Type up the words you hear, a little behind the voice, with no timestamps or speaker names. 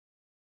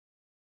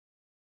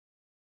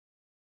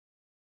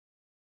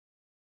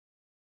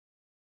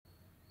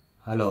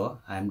Hello,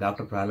 I am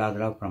Dr. Prahlad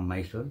Rao from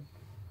Mysore.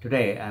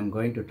 Today I am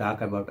going to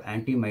talk about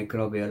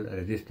antimicrobial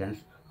resistance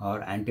or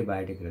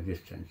antibiotic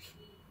resistance.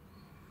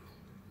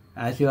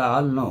 As you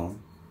all know,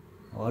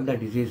 all the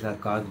diseases are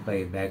caused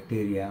by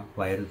bacteria,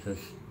 viruses,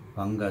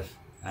 fungus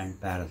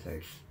and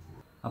parasites.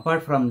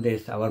 Apart from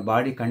this, our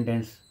body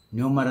contains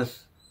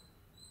numerous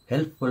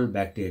helpful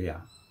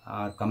bacteria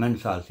or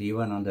commensals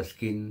even on the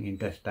skin,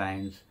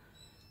 intestines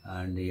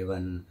and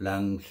even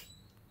lungs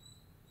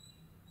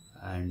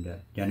and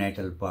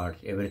genital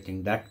parts,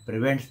 everything that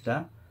prevents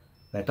the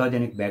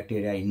pathogenic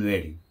bacteria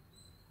invading.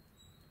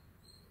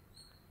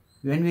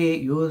 When we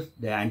use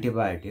the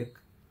antibiotic,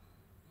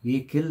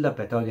 we kill the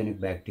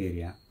pathogenic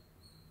bacteria.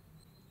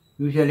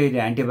 Usually the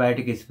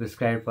antibiotic is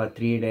prescribed for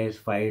 3 days,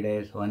 5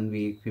 days, 1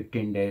 week,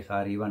 15 days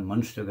or even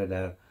months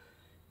together,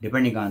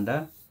 depending on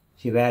the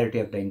severity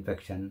of the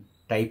infection,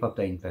 type of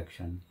the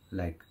infection.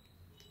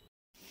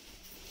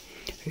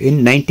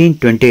 In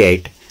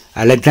 1928,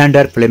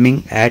 Alexander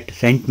Fleming at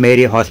St.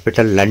 Mary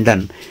Hospital,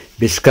 London,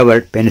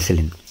 discovered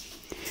penicillin.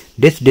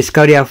 This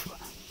discovery of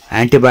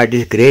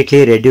antibiotics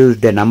greatly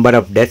reduced the number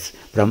of deaths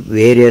from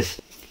various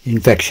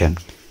infections.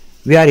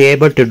 We are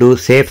able to do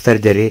safe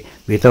surgery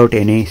without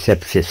any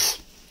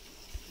sepsis.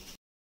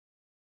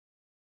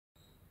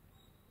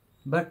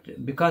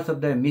 But because of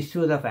the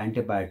misuse of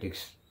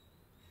antibiotics,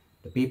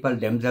 the people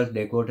themselves,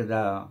 they go to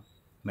the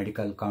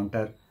medical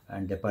counter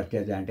and they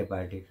purchase the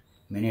antibiotics.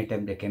 Many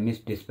times the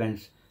chemist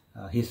dispense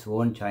his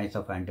own choice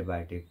of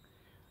antibiotic,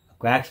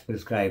 quacks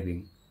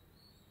prescribing.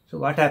 So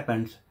what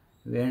happens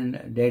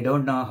when they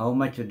don't know how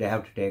much they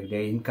have to take,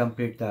 they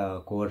incomplete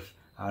the course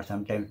or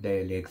sometimes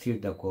they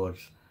exceed the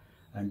course,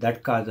 and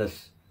that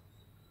causes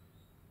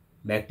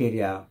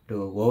bacteria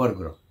to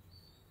overgrow.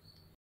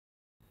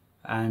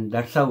 And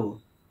that's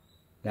how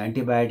the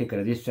antibiotic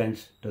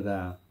resistance to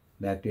the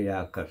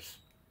bacteria occurs.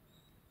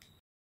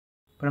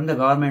 From the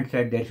government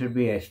side, there should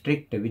be a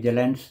strict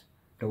vigilance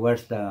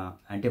towards the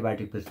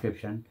antibiotic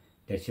prescription.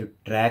 They should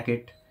track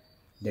it,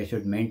 they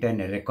should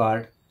maintain a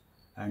record,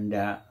 and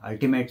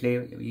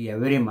ultimately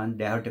every month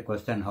they have to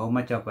question how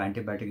much of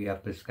antibiotic you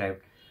have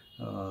prescribed,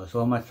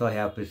 so much so I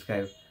have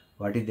prescribed,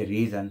 what is the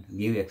reason,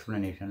 give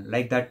explanation.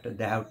 Like that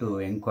they have to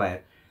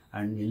inquire,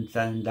 and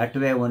in that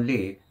way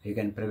only we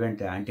can prevent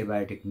the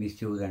antibiotic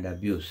misuse and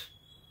abuse.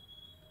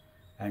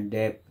 And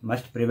they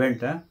must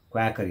prevent the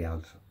quackery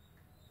also.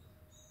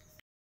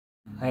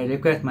 I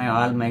request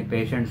all my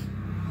patients,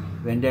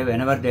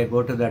 whenever they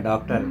go to the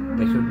doctor,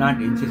 they should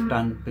not insist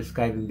on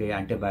prescribing the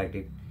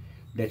antibiotic.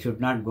 They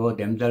should not go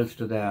themselves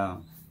to the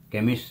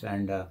chemist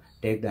and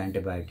take the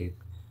antibiotic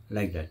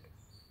like that.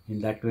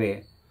 In that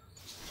way,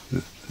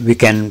 we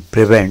can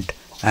prevent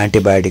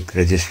antibiotic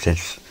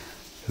resistance.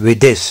 With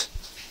this,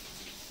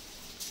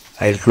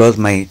 I will close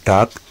my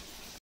talk.